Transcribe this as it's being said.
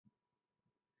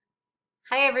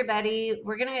Hi, everybody.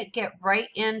 We're going to get right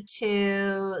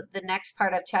into the next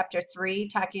part of chapter 3,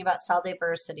 talking about cell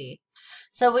diversity.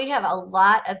 So, we have a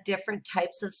lot of different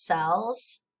types of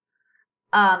cells.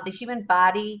 The human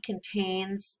body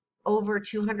contains over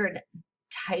 200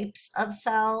 types of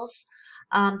cells.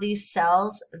 These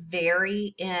cells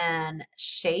vary in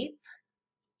shape,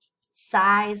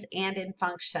 size, and in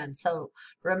function. So,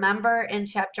 remember in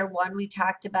chapter 1, we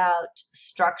talked about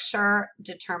structure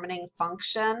determining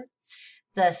function.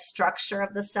 The structure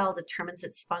of the cell determines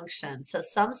its function. So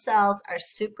some cells are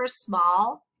super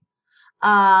small,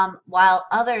 while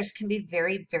others can be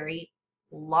very, very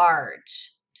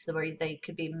large to the where they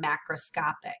could be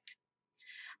macroscopic.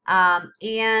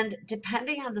 And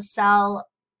depending on the cell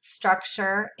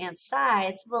structure and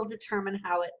size will determine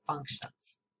how it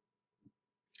functions.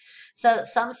 So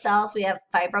some cells, we have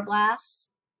fibroblasts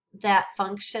that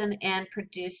function in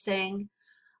producing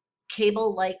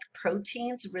cable-like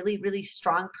proteins, really, really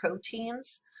strong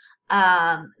proteins.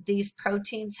 These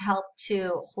proteins help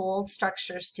to hold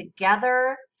structures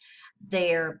together.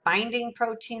 They're binding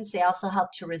proteins. They also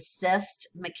help to resist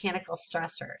mechanical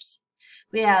stressors.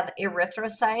 We have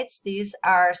erythrocytes. These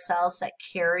are cells that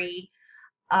carry,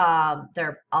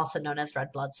 they're also known as red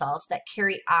blood cells, that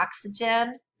carry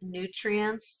oxygen,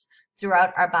 nutrients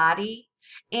throughout our body,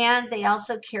 and they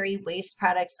also carry waste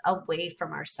products away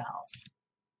from our cells.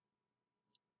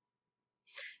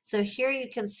 So here you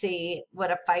can see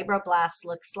what a fibroblast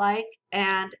looks like,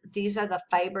 and these are the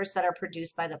fibers that are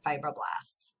produced by the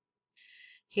fibroblasts.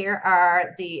 Here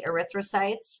are the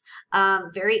erythrocytes.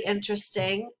 Very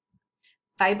interesting.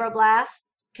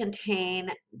 Fibroblasts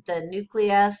contain the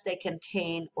nucleus, they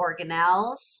contain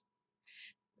organelles,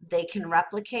 they can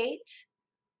replicate.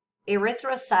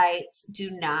 Erythrocytes do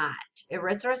not.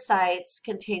 Erythrocytes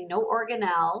contain no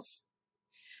organelles.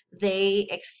 They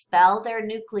expel their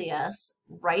nucleus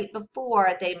right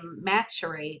before they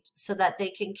maturate so that they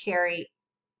can carry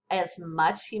as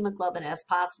much hemoglobin as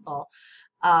possible,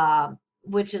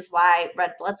 which is why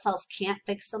red blood cells can't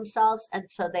fix themselves, and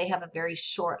so they have a very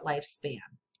short lifespan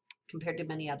compared to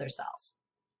many other cells.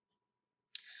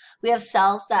 We have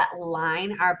cells that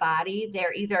line our body.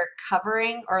 They're either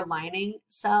covering or lining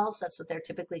cells. That's what they're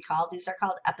typically called. These are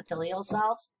called epithelial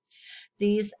cells.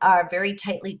 These are very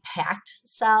tightly packed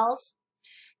cells,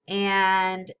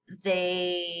 and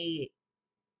they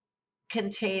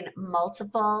contain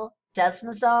multiple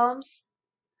desmosomes.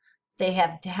 They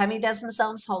have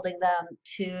hemidesmosomes holding them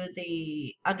to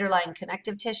the underlying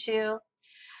connective tissue.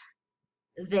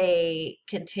 They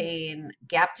contain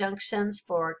gap junctions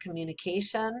for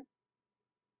communication,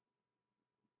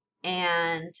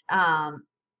 and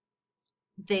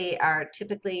they are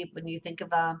typically, when you think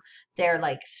of them, they're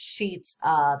like sheets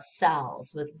of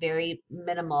cells with very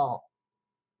minimal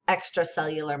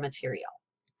extracellular material.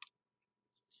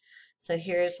 So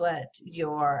here's what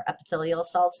your epithelial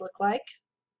cells look like.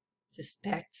 Just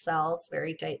packed cells,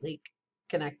 very tightly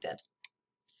connected.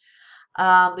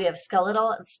 We have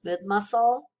skeletal and smooth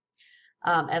muscle,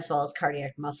 as well as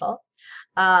cardiac muscle.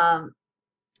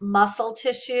 Muscle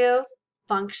tissue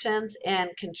functions in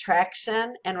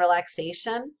contraction and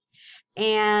relaxation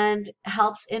and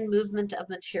helps in movement of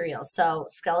material. So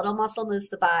skeletal muscle moves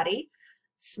the body.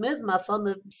 Smooth muscle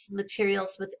moves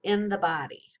materials within the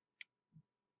body.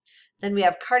 Then we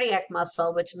have cardiac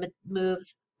muscle, which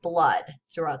moves blood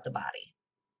throughout the body.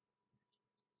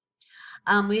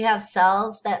 We have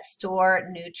cells that store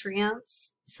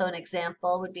nutrients. So an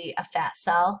example would be a fat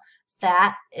cell.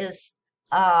 Fat is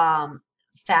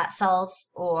fat cells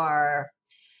or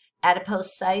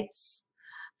adipocytes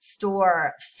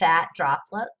store fat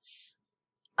droplets.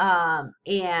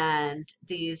 And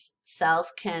these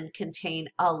cells can contain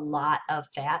a lot of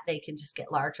fat. They can just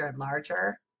get larger and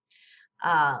larger,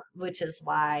 which is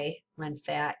why when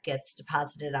fat gets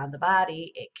deposited on the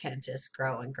body, it can just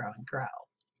grow and grow and grow,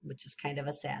 which is kind of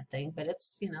a sad thing, but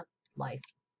it's, life.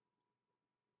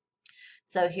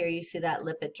 So here you see that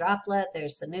lipid droplet.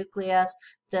 There's the nucleus.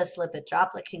 This lipid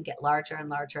droplet can get larger and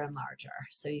larger and larger.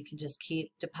 So you can just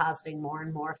keep depositing more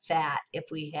and more fat. If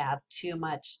we have too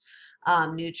much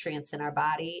nutrients in our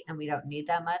body and we don't need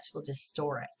that much, we'll just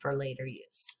store it for later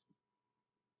use.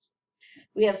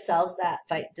 We have cells that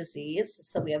fight disease.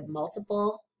 So we have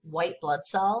multiple white blood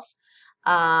cells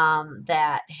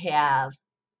that have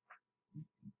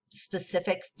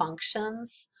specific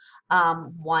functions.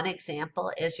 One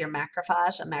example is your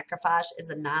macrophage. A macrophage is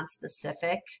a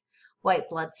nonspecific white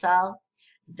blood cell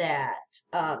that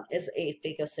is a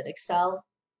phagocytic cell.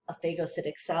 A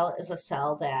phagocytic cell is a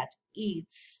cell that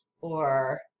eats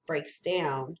or breaks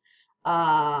down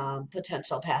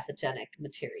potential pathogenic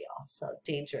material, so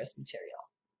dangerous material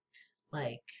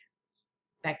like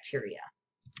bacteria.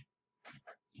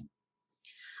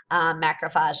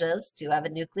 Macrophages do have a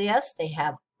nucleus. They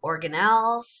have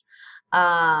organelles.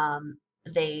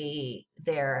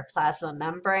 Their plasma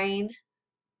membrane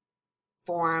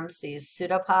forms these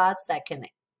pseudopods that can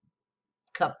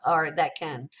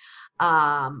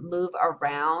move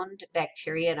around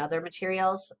bacteria and other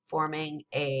materials, forming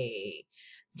a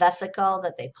vesicle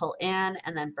that they pull in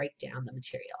and then break down the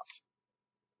materials.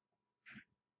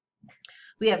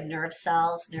 We have nerve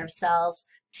cells. Nerve cells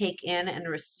take in and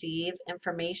receive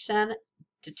information,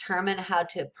 determine how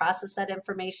to process that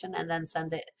information, and then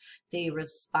send the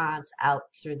response out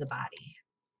through the body.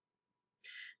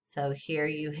 So here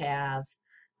you have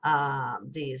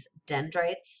these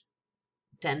dendrites.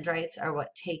 Dendrites are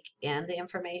what take in the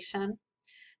information.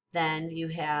 Then you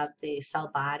have the cell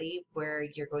body where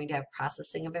you're going to have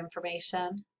processing of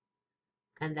information.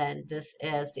 And then this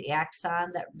is the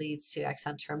axon that leads to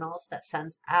axon terminals that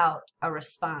sends out a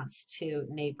response to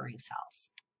neighboring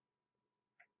cells.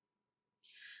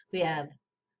 We have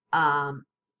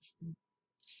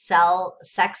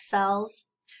sex cells.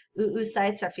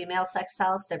 Oocytes are female sex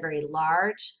cells. They're very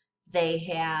large. They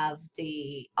have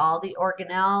all the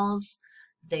organelles.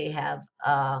 They have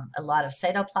a lot of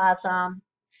cytoplasm.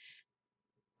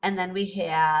 And then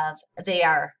they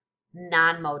are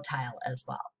non-motile as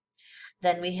well.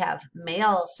 Then we have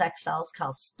male sex cells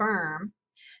called sperm.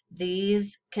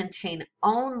 These contain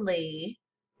only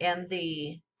in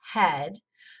the head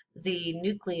the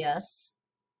nucleus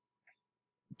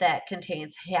that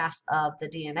contains half of the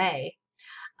DNA.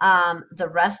 The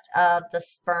rest of the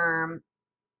sperm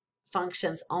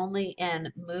functions only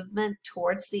in movement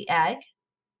towards the egg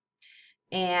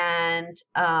and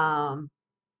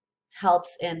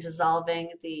helps in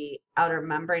dissolving the outer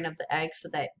membrane of the egg so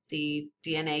that the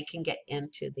DNA can get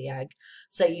into the egg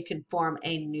so you can form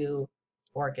a new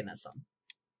organism.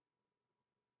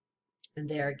 And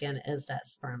there again is that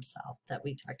sperm cell that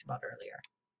we talked about earlier.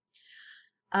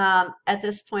 At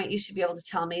this point, you should be able to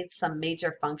tell me some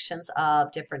major functions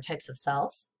of different types of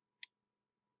cells.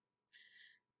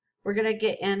 We're going to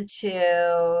get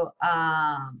into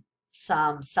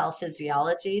some cell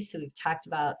physiology. So we've talked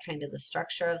about kind of the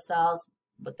structure of cells,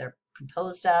 what they're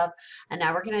composed of, and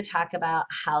now we're going to talk about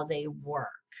how they work.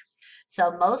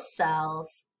 So most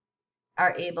cells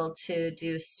are able to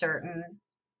do certain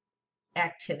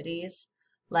activities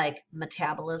like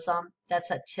metabolism. That's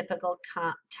a typical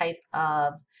type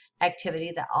of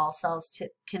activity that all cells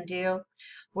can do,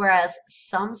 whereas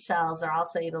some cells are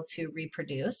also able to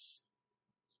reproduce,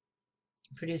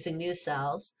 producing new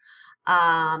cells.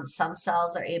 Some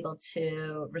cells are able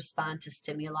to respond to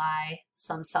stimuli.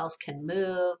 Some cells can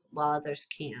move while others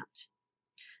can't.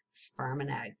 Sperm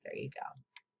and egg, there you go.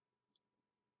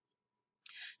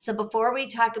 So before we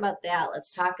talk about that,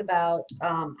 let's talk about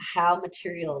how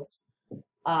materials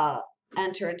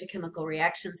enter into chemical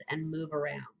reactions and move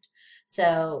around.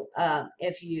 So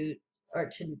to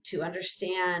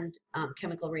understand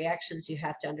chemical reactions, you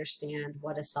have to understand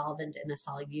what a solvent and a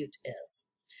solute is.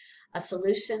 A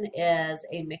solution is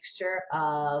a mixture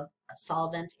of a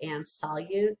solvent and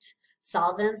solute.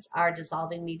 Solvents are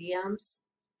dissolving mediums.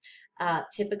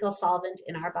 Typical solvent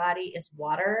in our body is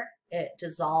water. It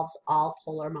dissolves all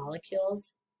polar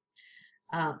molecules,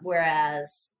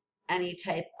 whereas any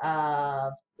type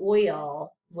of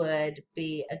oil would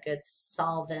be a good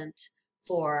solvent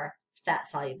for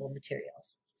fat-soluble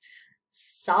materials.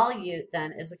 Solute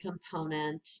then is a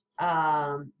component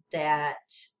that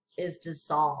is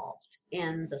dissolved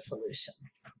in the solution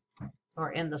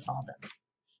or in the solvent.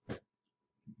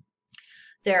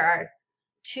 There are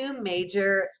two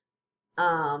major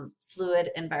fluid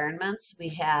environments. We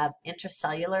have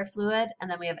intracellular fluid and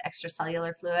then we have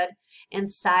extracellular fluid.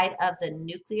 Inside of the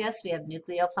nucleus, we have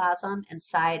nucleoplasm.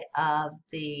 Inside of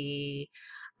the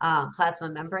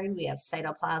plasma membrane, we have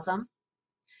cytoplasm.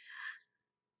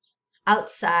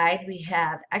 Outside, we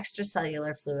have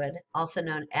extracellular fluid, also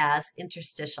known as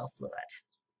interstitial fluid.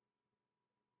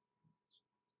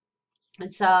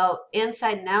 And so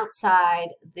inside and outside,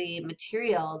 the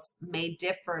materials may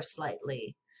differ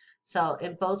slightly. So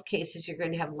in both cases, you're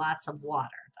going to have lots of water,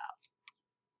 though.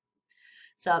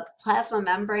 So plasma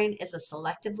membrane is a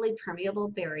selectively permeable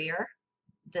barrier.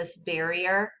 This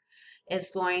barrier is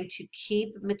going to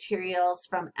keep materials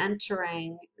from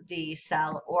entering the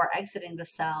cell or exiting the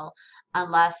cell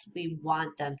unless we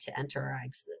want them to enter or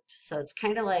exit. So it's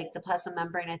kind of like the plasma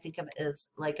membrane, I think of it as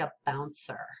like a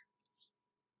bouncer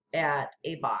at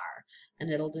a bar,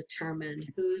 and it'll determine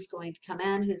who's going to come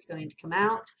in, who's going to come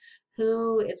out,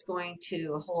 who it's going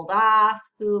to hold off,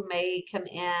 who may come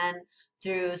in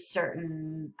through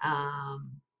certain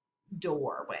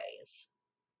doorways.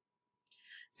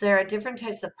 So there are different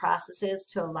types of processes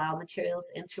to allow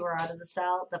materials into or out of the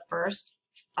cell. The first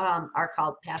are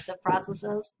called passive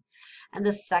processes, and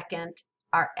the second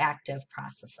are active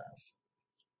processes.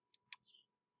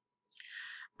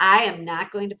 I am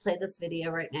not going to play this video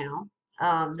right now.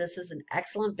 This is an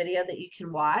excellent video that you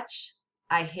can watch.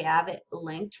 I have it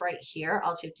linked right here.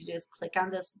 All you have to do is click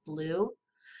on this blue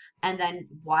and then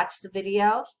watch the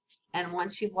video. And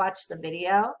once you've watched the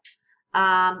video,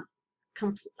 come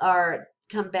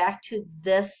back to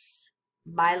this,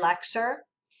 my lecture,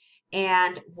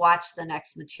 and watch the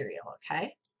next material,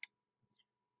 okay?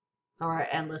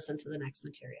 And listen to the next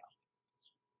material.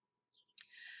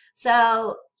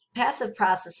 So passive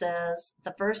processes,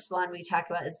 the first one we talk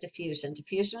about is diffusion.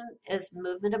 Diffusion is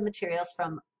movement of materials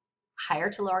from higher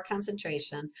to lower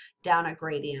concentration down a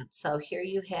gradient. So here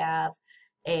you have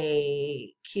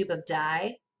a cube of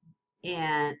dye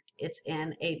and it's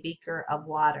in a beaker of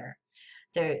water.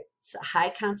 There's a high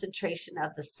concentration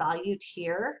of the solute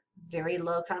here, very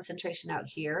low concentration out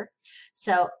here.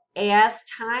 So as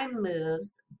time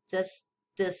moves, this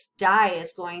dye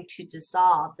is going to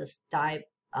dissolve. This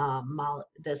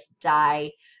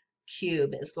dye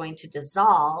cube is going to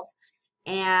dissolve,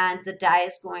 and the dye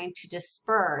is going to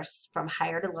disperse from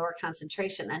higher to lower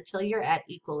concentration until you're at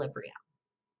equilibrium.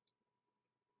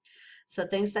 So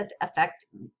things that affect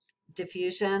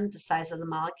diffusion: the size of the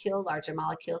molecule. Larger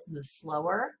molecules move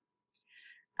slower.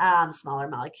 Smaller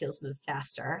molecules move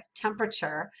faster.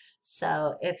 Temperature.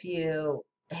 So if you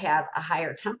have a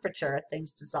higher temperature,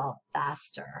 things dissolve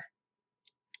faster.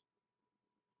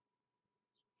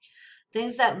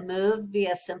 Things that move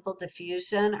via simple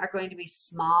diffusion are going to be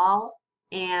small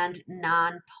and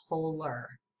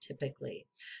non-polar, typically.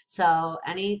 So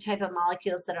any type of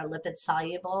molecules that are lipid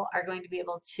soluble are going to be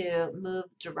able to move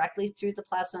directly through the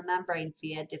plasma membrane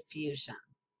via diffusion.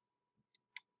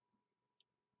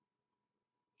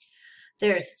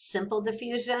 There's simple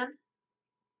diffusion,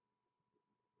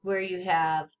 where you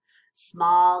have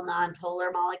small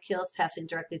non-polar molecules passing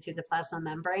directly through the plasma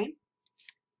membrane.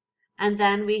 And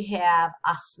then we have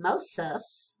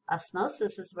osmosis.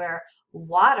 Osmosis is where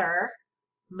water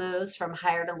moves from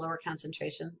higher to lower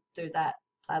concentration through that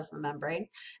plasma membrane.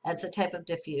 That's a type of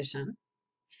diffusion.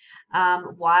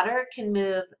 Water can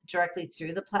move directly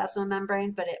through the plasma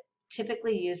membrane, but it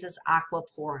typically uses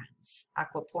aquaporins.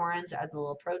 Aquaporins are the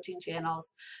little protein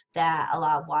channels that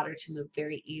allow water to move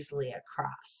very easily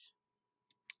across.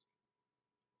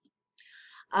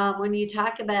 When you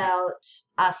talk about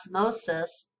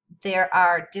osmosis, there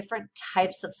are different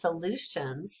types of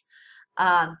solutions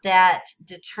that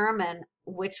determine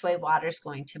which way water is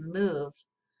going to move.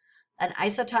 An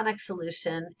isotonic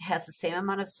solution has the same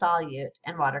amount of solute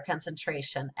and water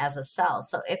concentration as a cell.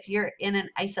 So if you're in an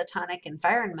isotonic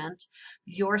environment,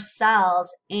 your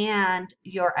cells and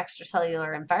your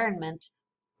extracellular environment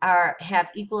have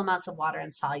equal amounts of water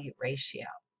and solute ratio.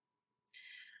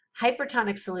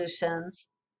 Hypertonic solutions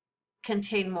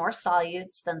contain more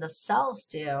solutes than the cells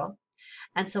do.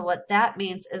 And so what that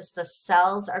means is the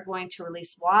cells are going to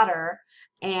release water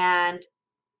and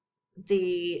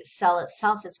the cell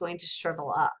itself is going to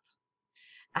shrivel up.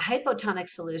 A hypotonic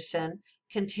solution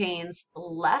contains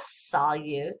less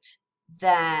solute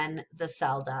than the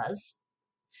cell does.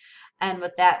 And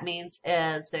what that means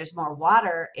is there's more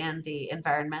water in the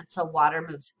environment, so water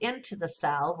moves into the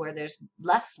cell where there's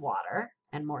less water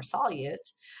and more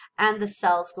solute, and the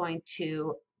cell's going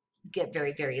to get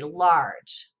very, very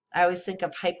large. I always think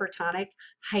of hypertonic,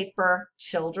 hyper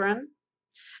children.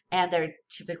 And they're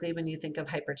typically, when you think of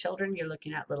hyper children, you're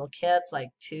looking at little kids like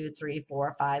 2, 3,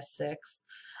 4, 5, 6,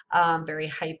 very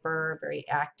hyper, very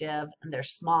active, and they're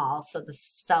small. So the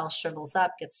cell shrivels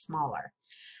up, gets smaller.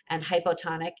 And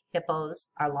hypotonic,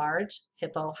 hippos are large,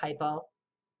 hypo,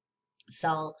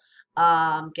 cell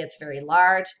gets very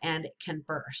large and it can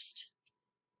burst.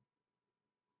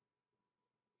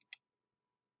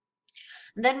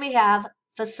 And then we have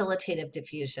facilitative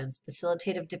diffusion.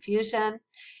 Facilitative diffusion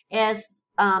is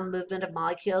movement of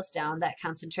molecules down that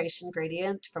concentration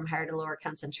gradient from higher to lower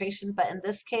concentration. But in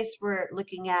this case, we're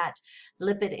looking at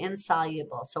lipid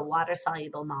insoluble, so water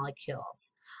soluble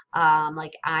molecules,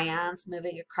 like ions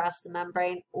moving across the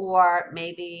membrane, or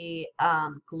maybe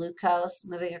glucose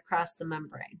moving across the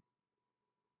membrane.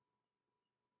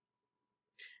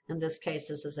 In this case,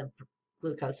 this isn't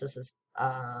glucose, this is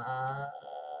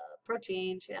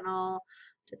protein channel.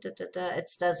 It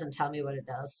doesn't tell me what it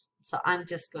does. So I'm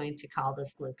just going to call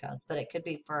this glucose, but it could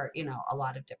be for, a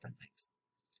lot of different things.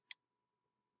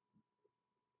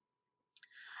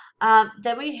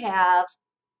 Then we have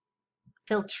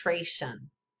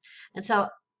filtration. And so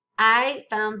I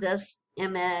found this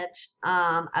image.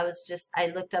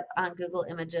 I looked up on Google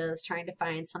Images trying to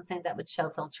find something that would show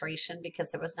filtration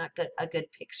because there was not a good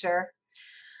picture.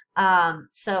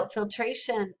 So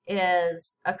filtration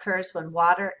occurs when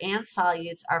water and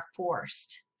solutes are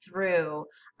forced through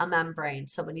a membrane.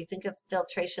 So when you think of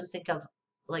filtration, think of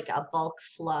like a bulk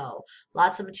flow,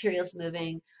 lots of materials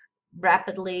moving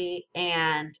rapidly,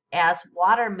 and as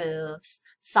water moves,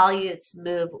 solutes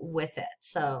move with it.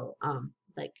 So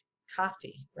like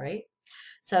coffee, right?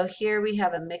 So here we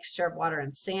have a mixture of water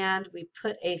and sand. We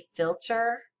put a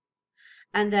filter,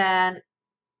 and then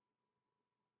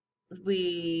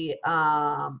we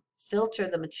filter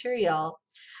the material.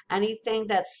 Anything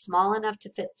that's small enough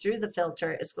to fit through the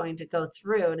filter is going to go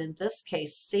through. And in this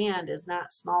case, sand is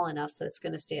not small enough, so it's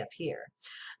going to stay up here.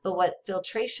 But what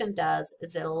filtration does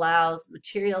is it allows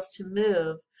materials to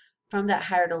move from that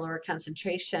higher to lower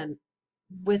concentration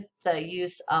with the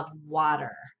use of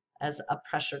water as a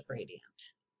pressure gradient.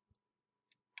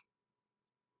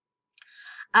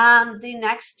 The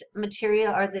next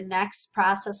material or the next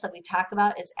process that we talk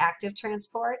about is active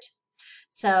transport.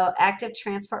 So active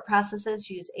transport processes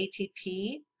use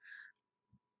ATP.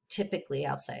 Typically,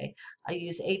 I'll say, I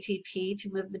use ATP to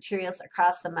move materials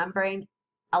across the membrane,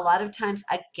 a lot of times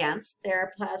against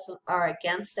their plasma or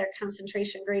against their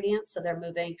concentration gradient. So they're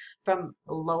moving from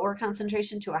lower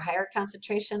concentration to a higher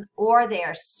concentration, or they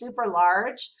are super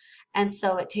large, and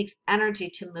so it takes energy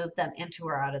to move them into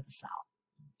or out of the cell.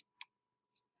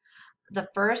 The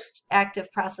first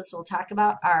active process we'll talk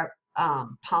about are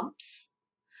pumps,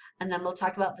 and then we'll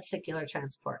talk about vesicular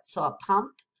transport. So a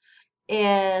pump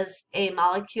is a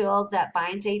molecule that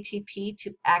binds ATP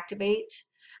to activate,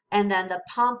 and then the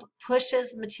pump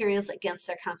pushes materials against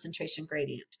their concentration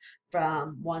gradient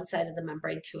from one side of the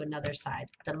membrane to another side.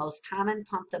 The most common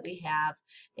pump that we have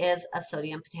is a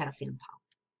sodium-potassium pump.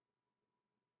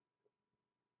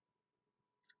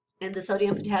 In the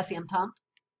sodium-potassium pump,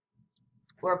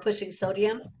 we're pushing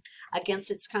sodium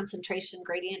against its concentration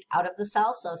gradient out of the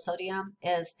cell. So sodium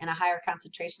is in a higher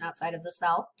concentration outside of the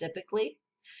cell, typically.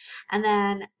 And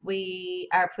then we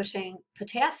are pushing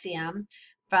potassium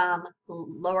from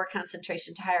lower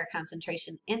concentration to higher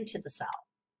concentration into the cell.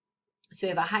 So we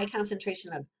have a high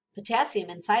concentration of potassium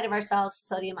inside of our cells,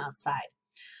 sodium outside.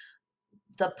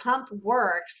 The pump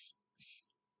works,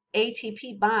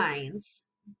 ATP binds.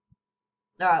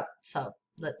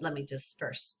 Let me just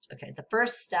first, okay, the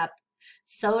first step,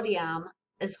 sodium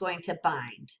is going to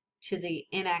bind to the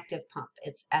inactive pump.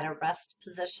 It's at a rest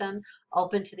position,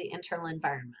 open to the internal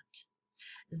environment.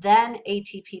 Then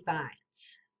ATP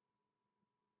binds.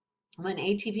 When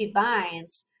ATP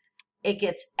binds, it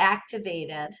gets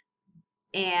activated,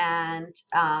 and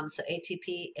so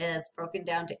ATP is broken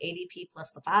down to ADP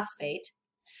plus the phosphate.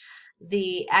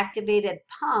 The activated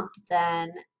pump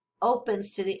then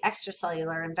opens to the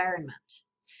extracellular environment.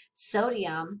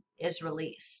 Sodium is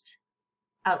released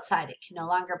outside. It can no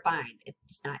longer bind.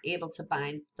 It's not able to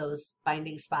bind. Those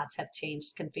binding spots have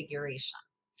changed configuration.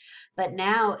 But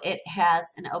now it has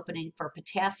an opening for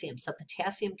potassium. So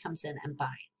potassium comes in and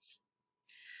binds.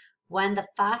 When the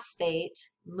phosphate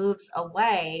moves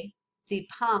away, the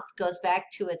pump goes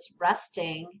back to its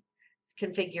resting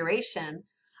configuration,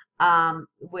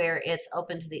 where it's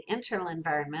open to the internal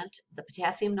environment. The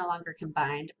potassium no longer can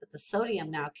bind, but the sodium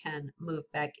now can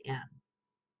move back in.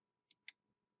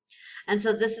 And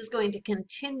so this is going to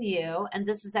continue, and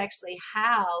this is actually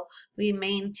how we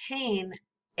maintain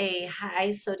a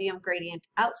high sodium gradient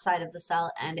outside of the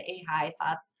cell and a high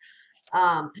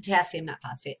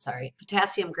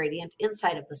potassium gradient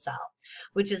inside of the cell,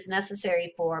 which is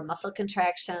necessary for muscle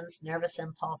contractions, nervous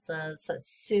impulses, so it's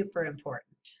super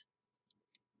important.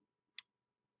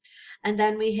 And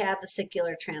then we have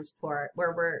vesicular transport,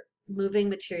 where we're moving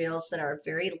materials that are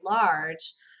very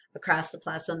large across the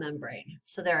plasma membrane.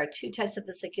 So there are two types of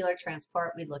vesicular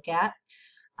transport we look at,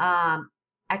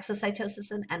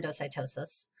 exocytosis and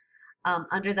endocytosis.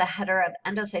 Under the header of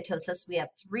endocytosis, we have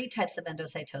three types of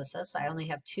endocytosis. I only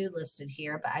have two listed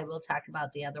here, but I will talk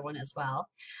about the other one as well.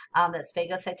 That's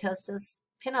phagocytosis,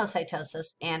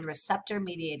 pinocytosis, and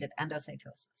receptor-mediated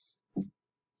endocytosis.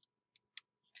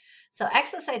 So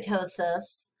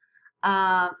exocytosis,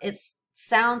 it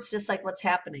sounds just like what's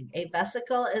happening. A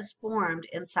vesicle is formed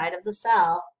inside of the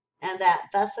cell, and that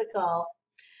vesicle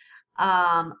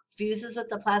fuses with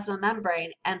the plasma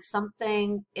membrane, and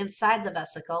something inside the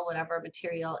vesicle, whatever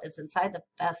material is inside the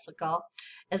vesicle,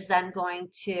 is then going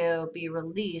to be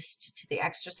released to the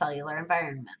extracellular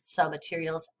environment. So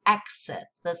materials exit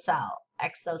the cell.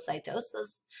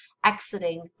 Exocytosis,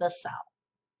 exiting the cell.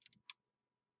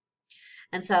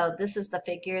 And so this is the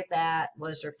figure that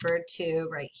was referred to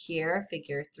right here,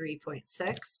 figure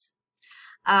 3.6.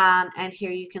 And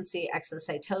here you can see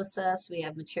exocytosis. We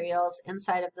have materials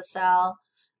inside of the cell.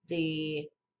 The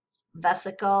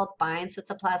vesicle binds with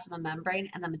the plasma membrane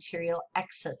and the material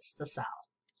exits the cell.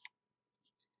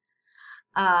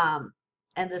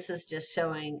 And this is just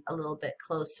showing a little bit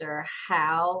closer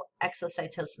how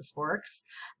exocytosis works.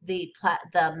 The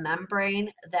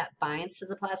membrane that binds to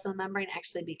the plasma membrane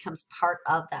actually becomes part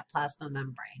of that plasma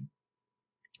membrane,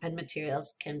 and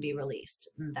materials can be released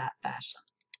in that fashion.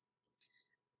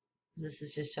 This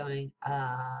is just showing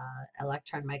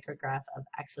electron micrograph of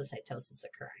exocytosis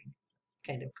occurring. It's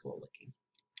kind of cool looking.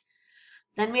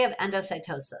 Then we have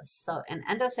endocytosis. So in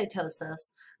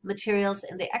endocytosis, materials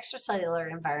in the extracellular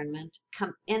environment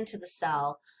come into the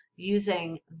cell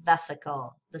using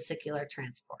vesicular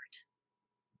transport.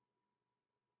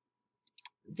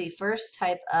 The first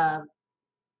type of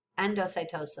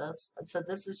endocytosis, so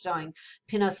this is showing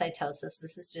pinocytosis.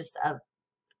 This is just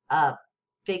a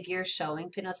figure showing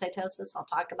pinocytosis. I'll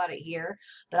talk about it here,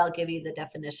 but I'll give you the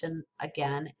definition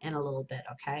again in a little bit,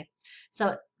 okay?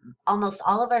 So almost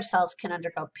all of our cells can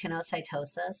undergo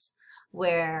pinocytosis,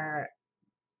 where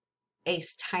a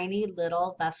tiny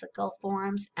little vesicle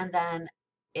forms and then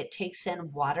it takes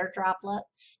in water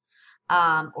droplets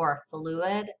or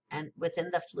fluid, and within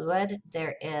the fluid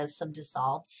there is some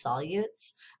dissolved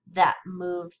solutes that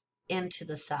move into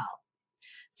the cell.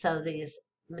 So these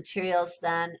materials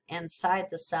then inside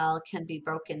the cell can be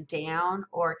broken down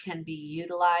or can be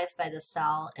utilized by the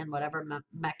cell in whatever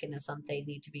mechanism they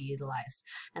need to be utilized.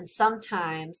 And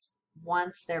sometimes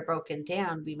once they're broken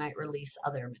down, we might release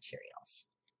other materials.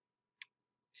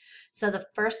 So the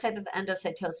first type of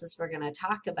endocytosis we're going to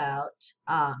talk about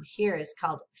here is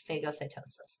called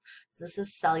phagocytosis. So this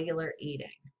is cellular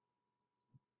eating.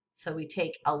 So we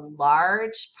take a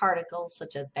large particle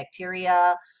such as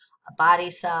bacteria, a body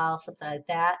cell, something like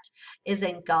that, is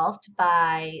engulfed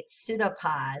by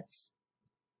pseudopods,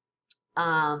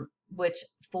 which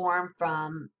form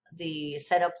from the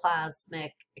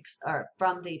cytoplasmic, or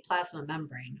from the plasma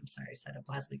membrane, I'm sorry,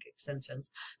 cytoplasmic extensions,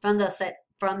 from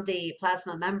the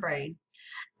plasma membrane.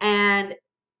 And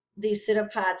these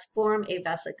pseudopods form a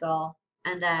vesicle,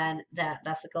 and then that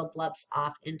vesicle blubs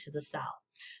off into the cell.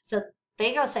 So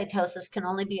phagocytosis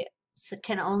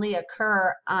can only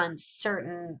occur on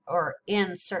certain or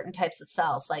in certain types of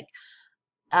cells, like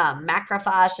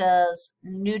macrophages,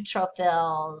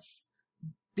 neutrophils,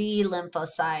 B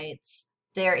lymphocytes.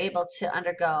 They're able to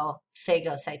undergo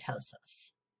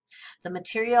phagocytosis. The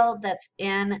material that's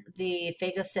in the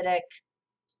phagocytic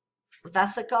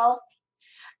vesicle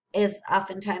is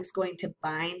oftentimes going to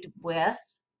bind with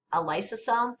a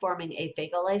lysosome, forming a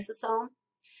phagolysosome,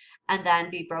 and then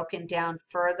be broken down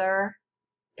further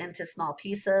into small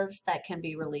pieces that can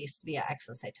be released via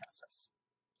exocytosis.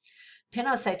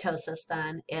 Pinocytosis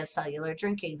then is cellular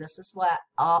drinking. This is what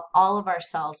all of our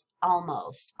cells,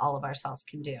 almost all of our cells,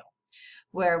 can do,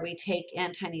 where we take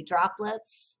in tiny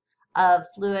droplets of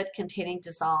fluid containing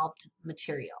dissolved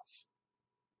materials.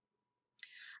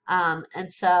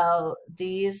 And so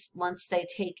these, once they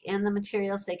take in the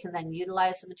materials, they can then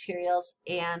utilize the materials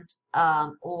and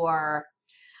or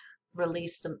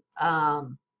release them,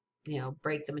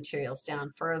 break the materials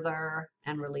down further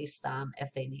and release them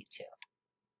if they need to.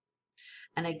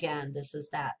 And again, this is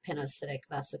that pinocytic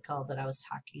vesicle that I was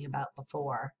talking about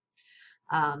before.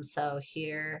 So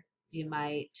here you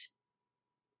might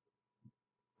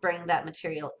bring that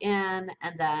material in,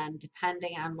 and then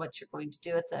depending on what you're going to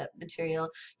do with the material,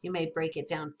 you may break it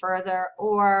down further,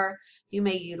 or you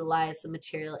may utilize the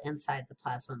material inside the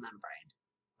plasma membrane,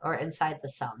 or inside the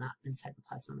cell, not inside the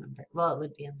plasma membrane. Well, it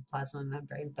would be in the plasma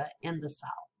membrane, but in the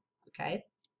cell, okay?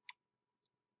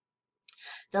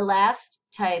 The last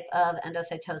type of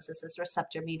endocytosis is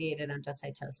receptor-mediated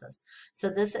endocytosis. So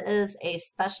this is a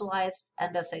specialized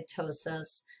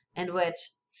endocytosis in which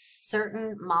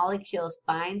certain molecules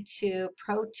bind to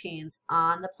proteins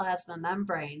on the plasma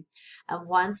membrane. And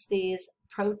once these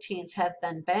proteins have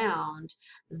been bound,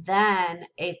 then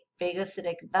a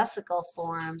phagocytic vesicle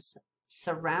forms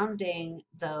surrounding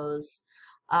those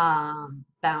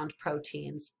bound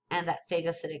proteins, and that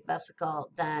phagocytic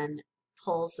vesicle then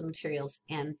pulls the materials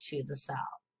into the cell.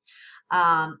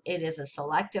 It is a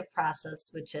selective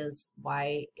process, which is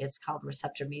why it's called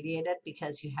receptor mediated,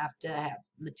 because you have to have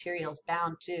materials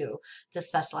bound to the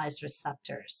specialized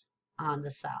receptors on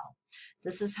the cell.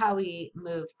 This is how we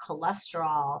move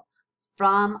cholesterol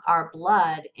from our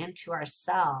blood into our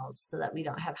cells so that we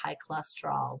don't have high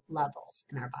cholesterol levels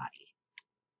in our body.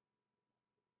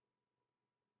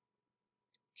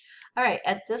 All right,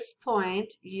 at this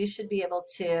point, you should be able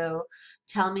to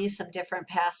tell me some different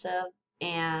passive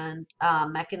and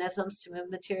mechanisms to move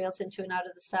materials into and out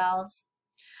of the cells.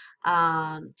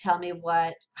 Tell me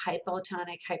what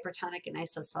hypotonic, hypertonic, and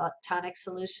isotonic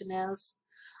solution is.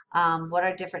 What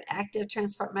are different active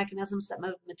transport mechanisms that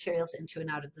move materials into and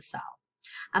out of the cell?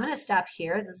 I'm going to stop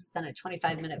here. This has been a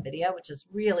 25-minute video, which is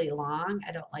really long.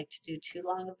 I don't like to do too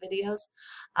long of videos.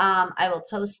 I will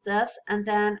post this and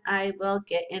then I will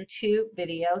get into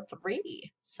video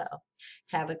 3. So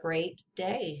have a great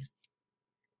day.